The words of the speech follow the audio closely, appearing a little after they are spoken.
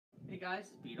guys,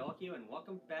 it's B-Dawg here, and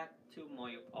welcome back to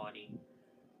Mario Party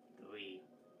 3.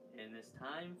 And it's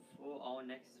time for our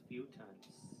next few turns.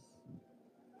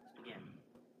 Let's begin.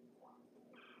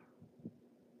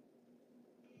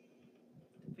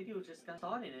 The video just got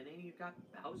started, and then you got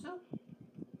Bowser?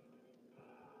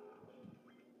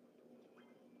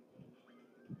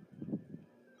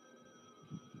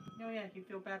 Oh yeah, you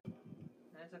feel bad.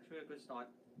 That's actually a good start.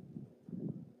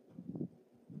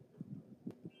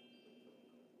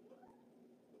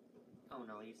 Oh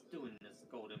no, he's doing this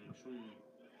golden mushroom.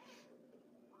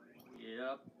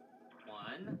 Yep.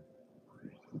 1.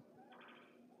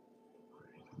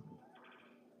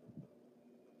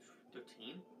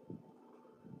 13.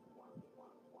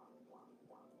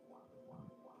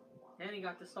 And he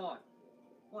got the start.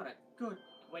 What a good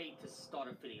way to start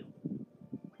a video.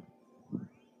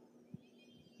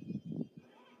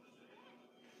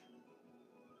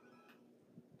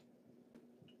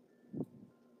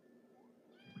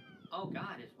 Oh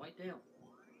god, it's right there.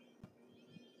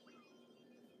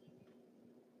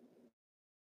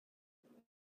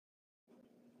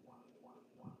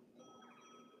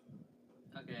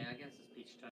 Okay, I guess it's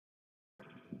Peach turn.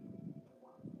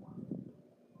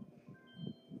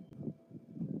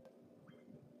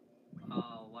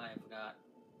 Oh, why I forgot.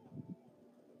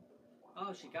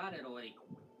 Oh, she got it already.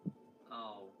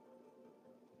 Oh.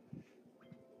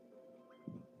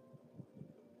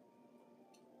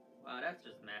 Wow, that's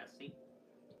just messy.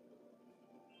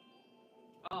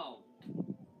 Oh.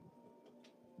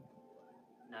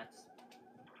 Nuts.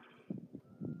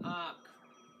 Ah.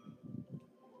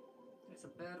 It's a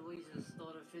bad way to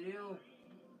start a video.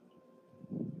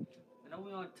 I know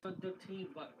we're on turn 13,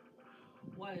 but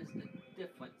what is the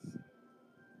difference?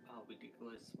 Oh,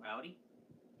 ridiculous. Rowdy?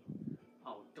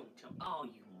 Oh, don't tell. Oh,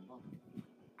 you mother.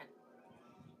 I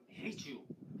hate you.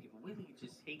 I really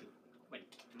just hate you. Wait,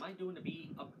 am I doing the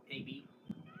B up A B?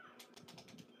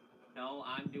 No,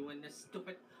 I'm doing this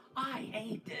stupid. I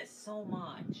hate this so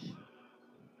much.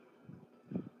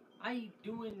 I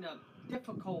doing the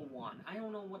difficult one. I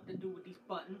don't know what to do with these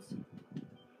buttons.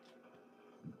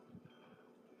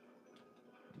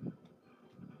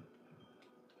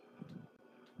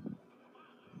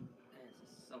 This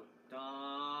is so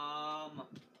dumb.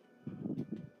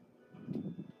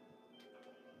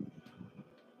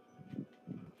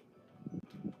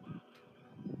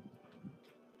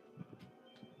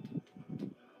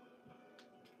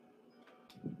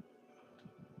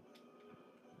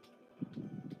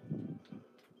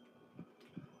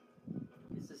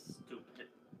 This is stupid.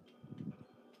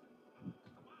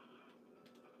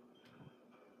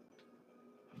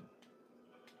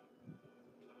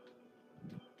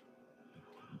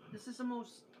 This is the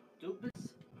most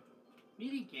stupidest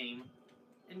minigame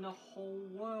in the whole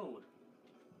world.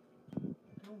 I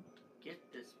don't get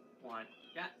this one.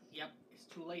 Yep, it's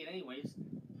too late anyways.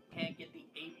 Can't get the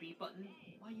A B button.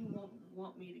 Why you won't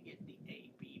want me to get the A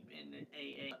B and the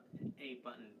A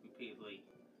button repeatedly?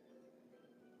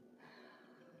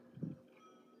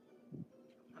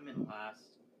 I'm in last.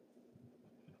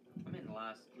 I'm in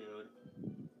last, dude.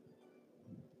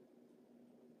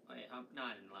 Wait, I'm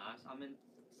not in last. I'm in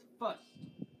first.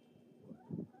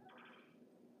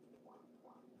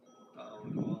 Uh-oh,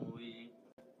 Luigi.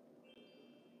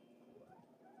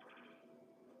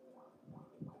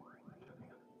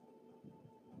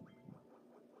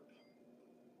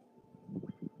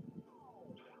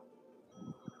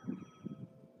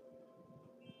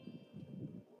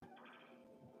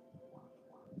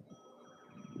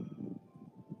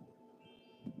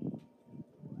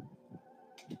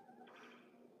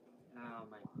 Oh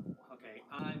my.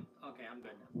 Okay, I'm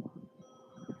good now.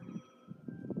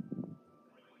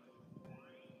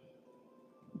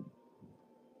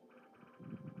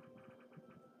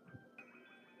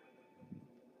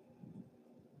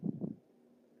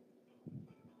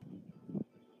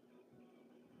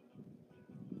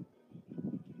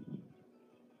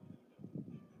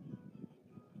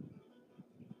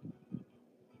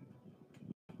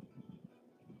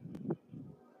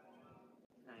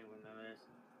 I remember this.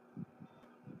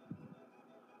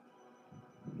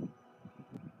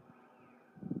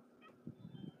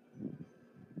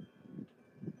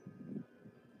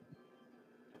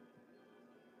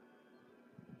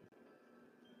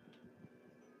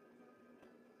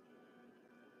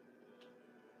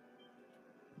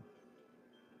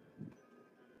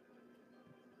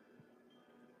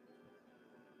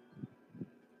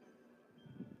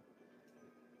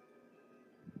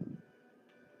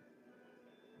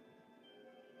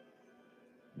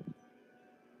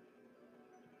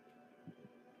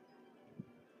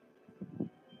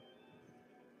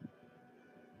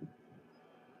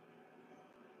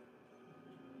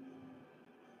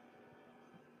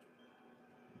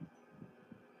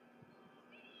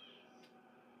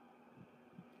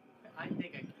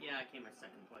 think I came in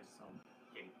second place, so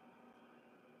yay.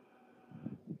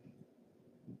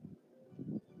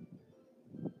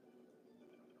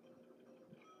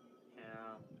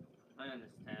 Yeah, I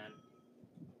understand.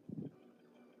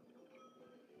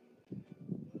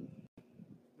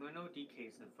 Well, no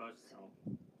DKs in first, so.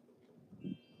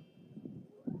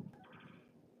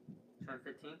 Turn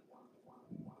 15?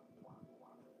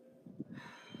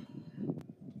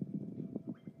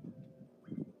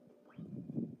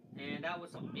 And that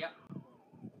was, yep.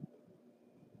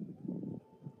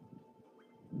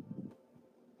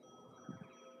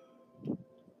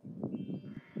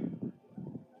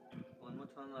 One more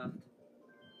turn left.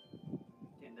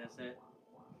 And that's it.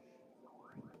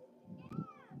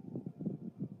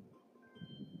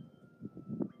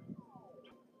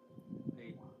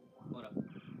 Wait, hold up.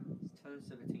 It's turn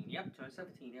 17. Yep, turn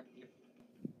 17. Yep.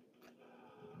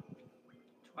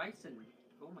 Twice and,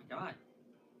 oh my god.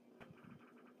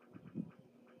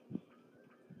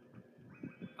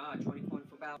 20 points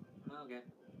for battle. Okay,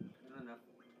 good enough.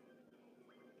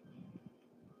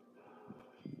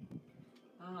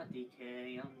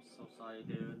 DK, I'm so sorry,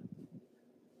 dude.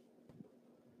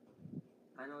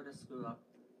 I know to screw up.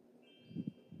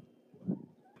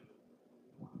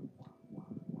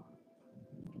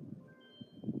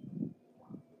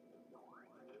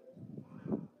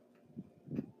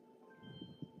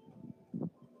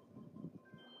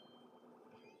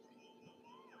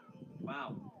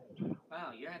 Wow.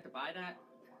 Wow, you had to buy that?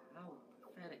 How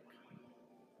pathetic.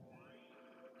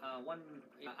 One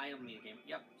item minigame.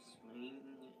 Yep. Swing.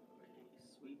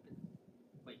 Sweep.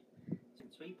 Wait.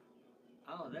 Sweep?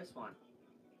 Oh, this one.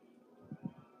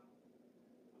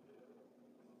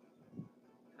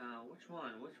 Which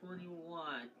one? Which one do you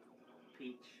want,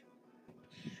 Peach?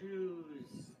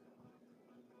 Choose.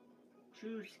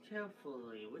 Choose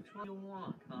carefully. Which one do you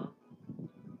want, huh?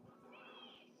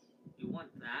 You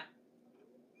want that?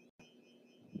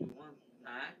 You want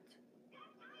that?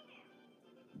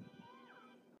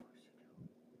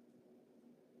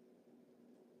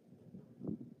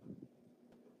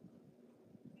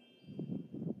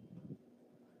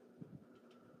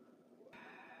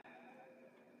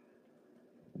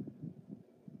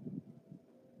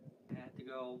 I had to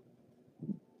go.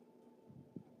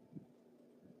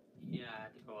 Yeah, I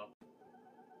had to go up.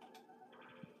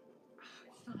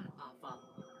 It's not up.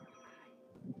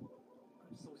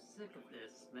 I'm so sick of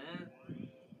this, man.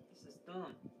 This is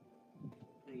dumb.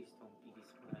 Please don't be this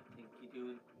what I think you're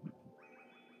doing.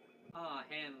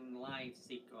 Hand light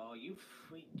seeker. Are you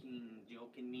freaking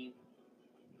joking me?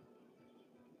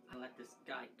 I let this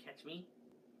guy catch me.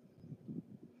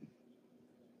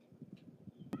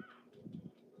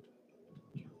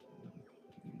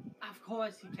 Of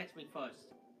course he catch me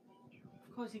first.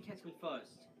 Of course he catch me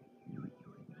first.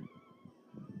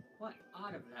 What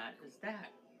out of that is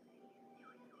that?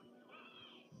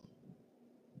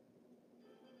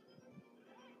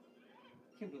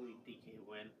 Can't believe DK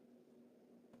win.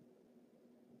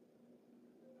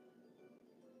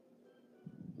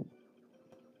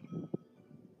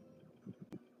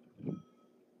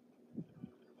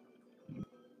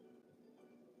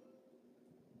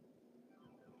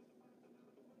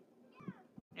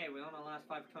 Hey, we're on the last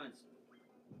 5 turns.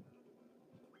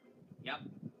 Yep.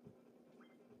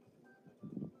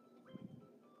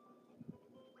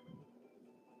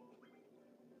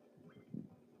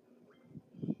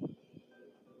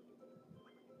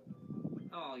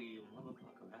 Oh, you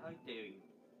motherfucker. How dare you?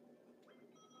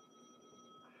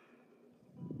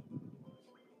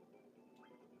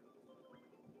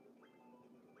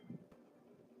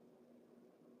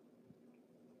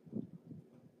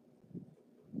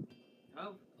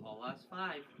 Oh, all last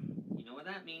 5. You know what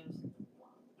that means.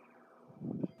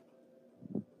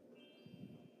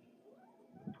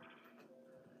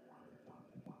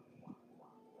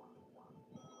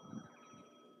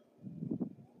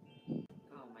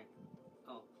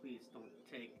 Oh, please don't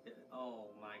take the. Oh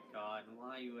my god,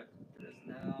 why you have to do this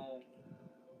now?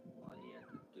 Why do you have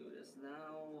to do this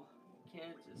now? You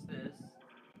can't just this.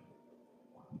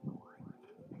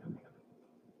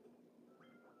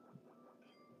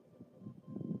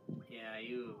 Yeah,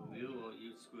 you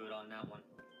screwed on that one.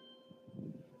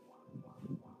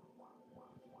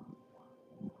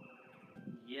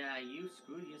 Yeah, you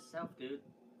screwed yourself, dude. You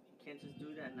can't just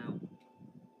do that now.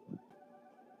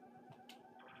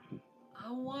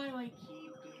 Why do I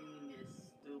keep doing this,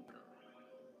 stupid?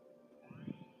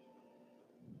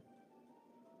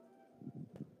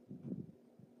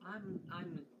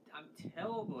 I'm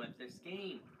terrible at this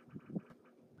game.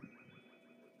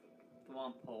 Come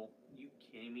on, Paul. You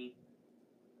kidding me?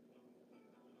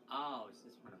 Oh, is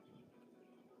this one?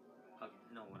 Okay,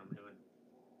 I know what I'm doing.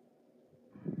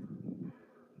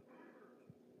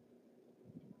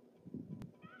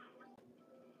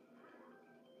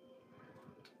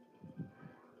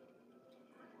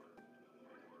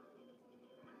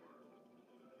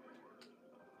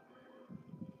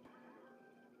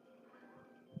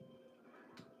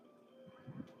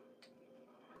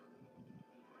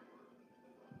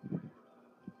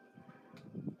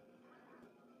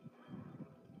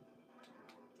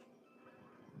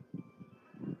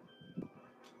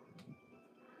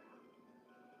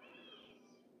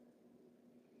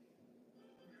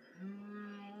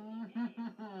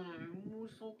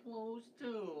 so close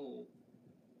too.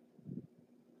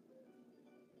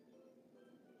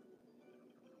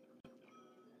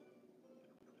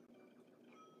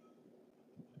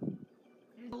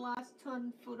 The last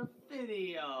turn for the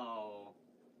video.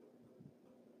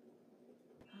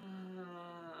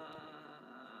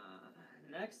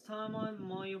 Next time on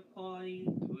Mario Party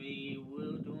 3,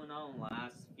 we'll do our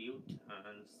last few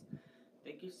turns.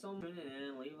 Thank you so much for tuning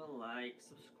in. Leave a like,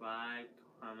 subscribe,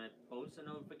 comment, post a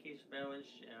notification bell, and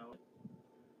share.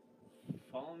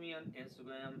 Follow me on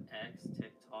Instagram, X,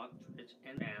 TikTok, Twitch,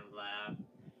 and FanLab.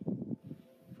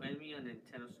 Friend me on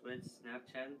Nintendo Switch,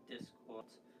 Snapchat, and Discord.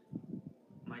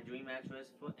 My dream address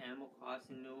for Animal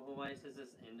Crossing New Horizons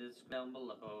is in the description down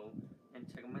below. And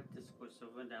check out my Discord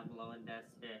server down below, and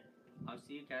that's it. I'll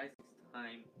see you guys next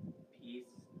time. Peace.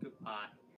 Goodbye.